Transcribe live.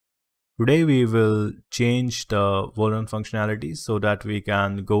Today we will change the wall run functionality so that we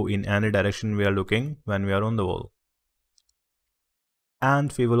can go in any direction we are looking when we are on the wall.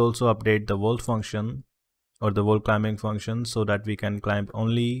 And we will also update the wall function or the wall climbing function so that we can climb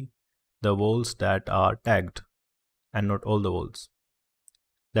only the walls that are tagged and not all the walls.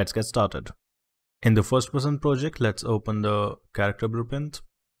 Let's get started. In the first person project, let's open the character blueprint.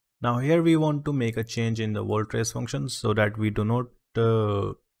 Now here we want to make a change in the wall trace function so that we do not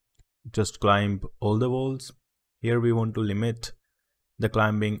just climb all the walls. Here we want to limit the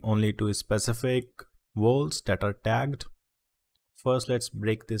climbing only to specific walls that are tagged. First, let's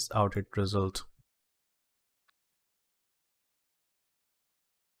break this out hit result.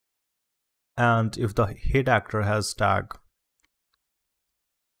 And if the hit actor has tag,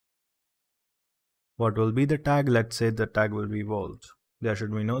 what will be the tag? Let's say the tag will be vault. There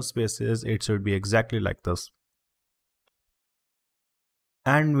should be no spaces. It should be exactly like this.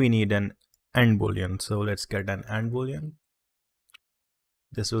 And we need an AND boolean. So let's get an AND boolean.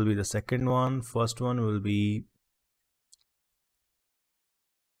 This will be the second one. First one will be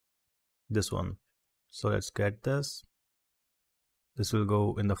this one. So let's get this. This will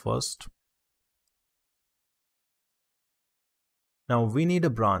go in the first. Now we need a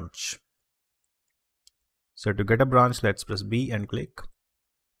branch. So to get a branch, let's press B and click.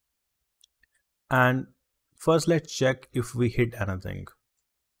 And first let's check if we hit anything.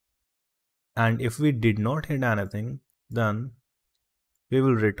 And if we did not hit anything, then we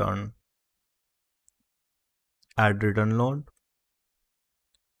will return add return node.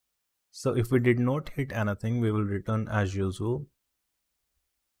 So if we did not hit anything, we will return as usual.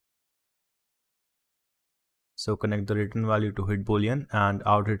 So connect the return value to hit boolean and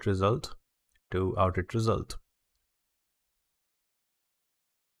out hit result to out hit result.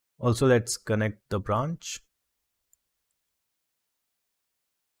 Also, let's connect the branch.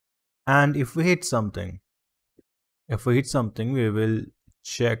 And if we hit something, we will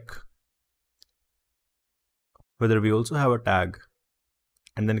check whether we also have a tag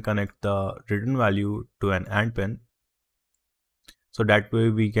and then connect the return value to an AND pin. So that way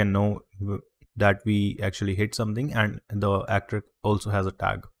we can know that we actually hit something and the actor also has a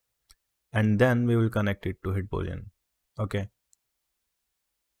tag. And then we will connect it to hit boolean. Okay.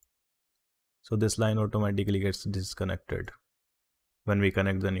 So this line automatically gets disconnected when we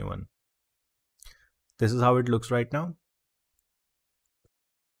connect the new one. This is how it looks right now.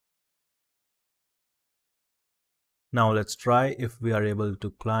 Now let's try if we are able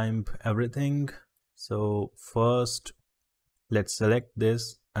to climb everything. So first, let's select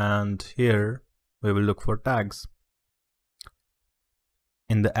this and here we will look for tags.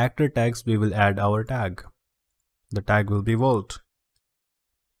 In the actor tags, we will add our tag. The tag will be vault.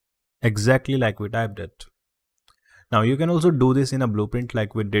 Exactly like we typed it. Now you can also do this in a blueprint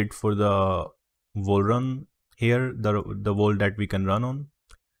like we did for the wall run here, the wall that we can run on.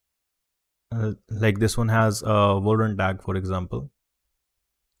 Like this one has a wall run tag, for example.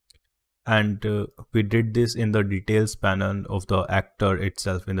 And we did this in the details panel of the actor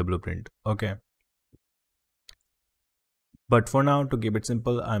itself in the blueprint. Okay. But for now, to keep it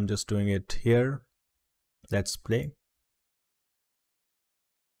simple, I'm just doing it here. Let's play.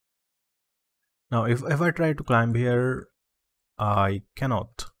 Now, if I try to climb here, I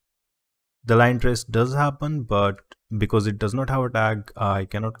cannot. The line trace does happen, but because it does not have a tag, I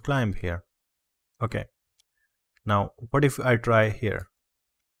cannot climb here. Okay. Now, what if I try here?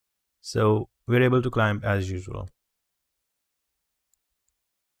 So we're able to climb as usual.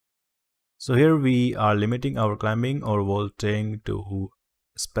 So here we are limiting our climbing or vaulting to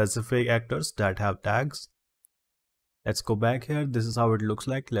specific actors that have tags. Let's go back here. This is how it looks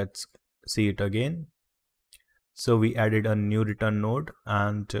like. Let's see it again. So we added a new return node,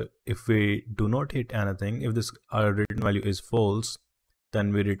 and if we do not hit anything, if this return value is false,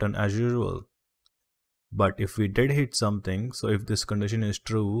 then we return as usual. But if we did hit something, so if this condition is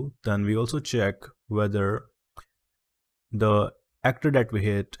true, then we also check whether the actor that we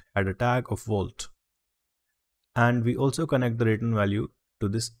hit had a tag of vault. And we also connect the return value to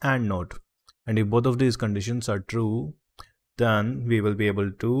this AND node. And if both of these conditions are true, then we will be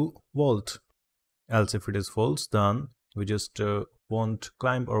able to vault. Else if it is false, then we just won't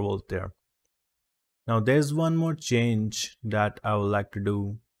climb or vault there. Now there's one more change that I would like to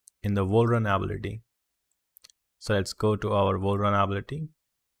do in the wall run ability. So let's go to our wall run ability.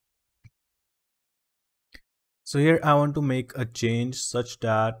 So here I want to make a change such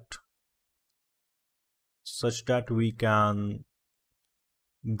that we can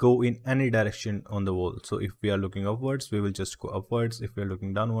go in any direction on the wall. So if we are looking upwards, we will just go upwards. If we are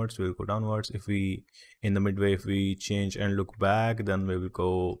looking downwards, we will go downwards. If we in the midway, if we change and look back, then we will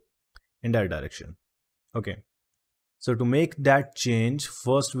go in that direction. Okay. So to make that change,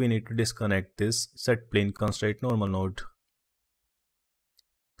 first we need to disconnect this set plane constraint normal node,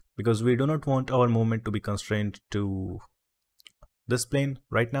 because we do not want our movement to be constrained to this plane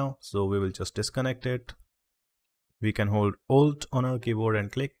right now. So we will just disconnect it. We can hold Alt on our keyboard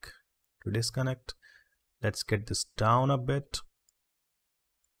and click to disconnect. Let's get this down a bit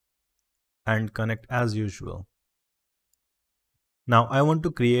and connect as usual. Now I want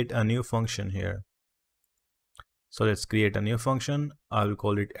to create a new function here. So let's create a new function. I'll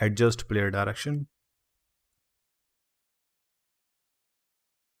call it adjust player direction.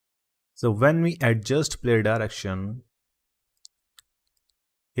 So when we adjust player direction,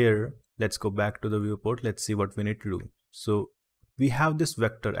 here, let's go back to the viewport. Let's see what we need to do. So we have this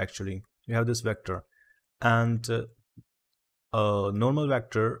vector actually. We have this vector, and a normal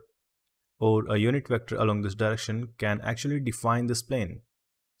vector or a unit vector along this direction can actually define this plane.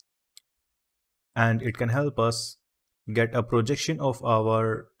 And it can help us get a projection of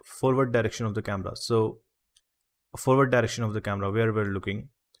our forward direction of the camera. So forward direction of the camera where we're looking,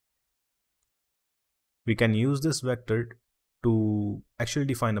 we can use this vector to actually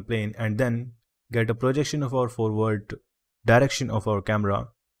define a plane and then get a projection of our forward direction of our camera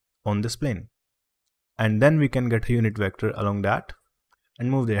on this plane. And then we can get a unit vector along that and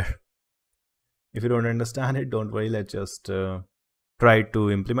move there. If you don't understand it, don't worry, let's just try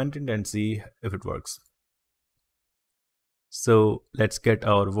to implement it and see if it works. So let's get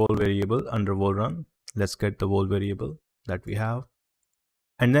our vol variable under vol run. Let's get the vol variable that we have.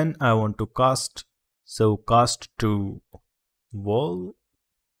 And then I want to cast. So cast to vol,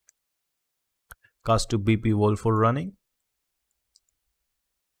 cast to BP vol for running,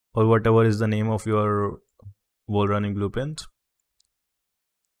 or whatever is the name of your vol running blueprint.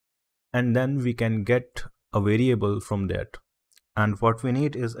 And then we can get a variable from that. And what we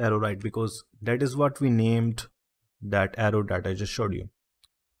need is arrow right, because that is what we named that arrow that I just showed you.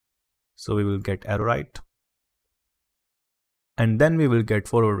 So we will get arrow right, and then we will get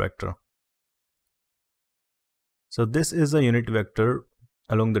forward vector. So this is a unit vector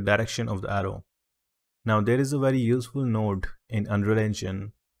along the direction of the arrow. Now there is a very useful node in Unreal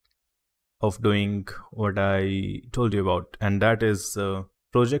Engine of doing what I told you about, and that is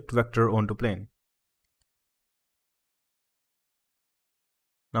project vector onto plane.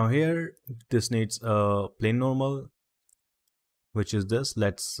 Now here this needs a plane normal, which is this.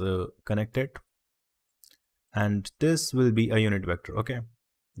 Let's connect it, and this will be a unit vector. Okay,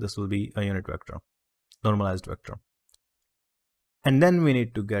 this will be a unit vector, normalized vector. And then we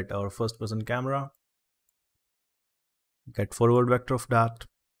need to get our first person camera, get forward vector of that.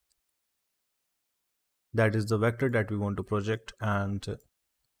 That is the vector that we want to project, and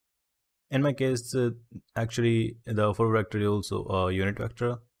in my case actually the forward vector is also a unit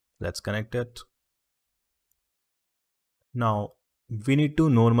vector. Let's connect it. Now we need to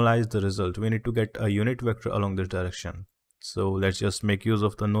normalize the result. We need to get a unit vector along this direction. So let's just make use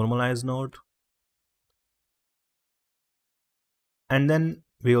of the normalize node. And then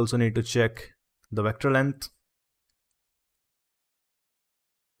we also need to check the vector length.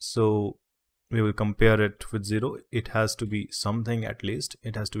 So we will compare it with 0. It has to be something, at least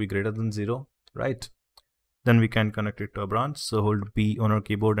it has to be greater than 0, right? Then we can connect it to a branch. So hold B on our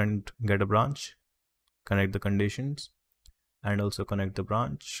keyboard and get a branch, connect the conditions, and also connect the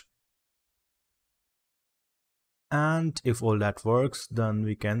branch. And if all that works, then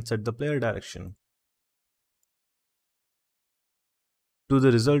we can set the player direction to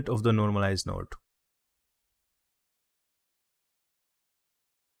the result of the normalized node.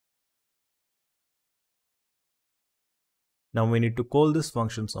 Now we need to call this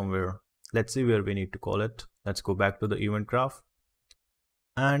function somewhere. Let's see where we need to call it. Let's go back to the event graph,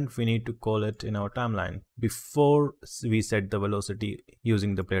 and we need to call it in our timeline before we set the velocity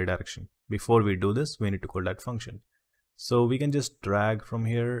using the player direction. Before we do this, we need to call that function. So we can just drag from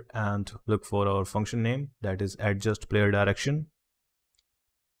here and look for our function name, that is adjust player direction,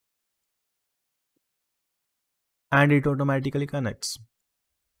 and it automatically connects.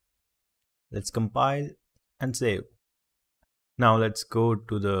 Let's compile and save. Now let's go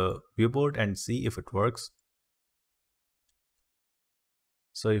to the viewport and see if it works.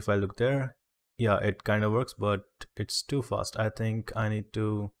 So if I look there, yeah, it kind of works, but it's too fast. I think I need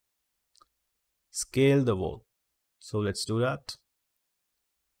to scale the wall. So let's do that.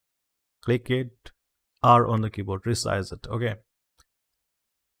 Click it, R on the keyboard, resize it. Okay.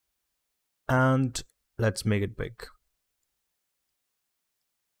 And let's make it big.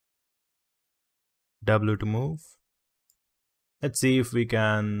 W to move. Let's see if we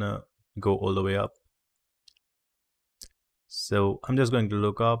can go all the way up. So I'm just going to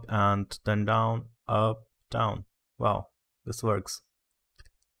look up and then down, up, down. Wow, this works.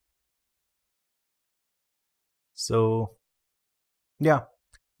 So yeah,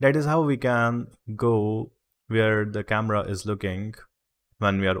 that is how we can go where the camera is looking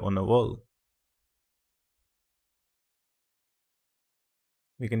when we are on a wall.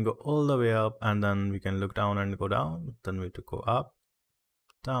 We can go all the way up and then we can look down and go down. Then we have to go up,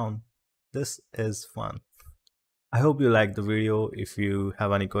 down. This is fun. I hope you liked the video. If you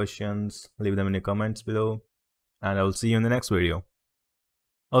have any questions, leave them in the comments below, and I will see you in the next video.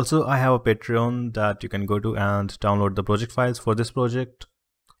 Also, I have a Patreon that you can go to and download the project files for this project,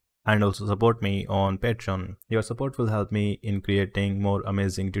 and also support me on Patreon. Your support will help me in creating more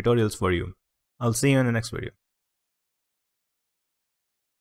amazing tutorials for you. I'll see you in the next video.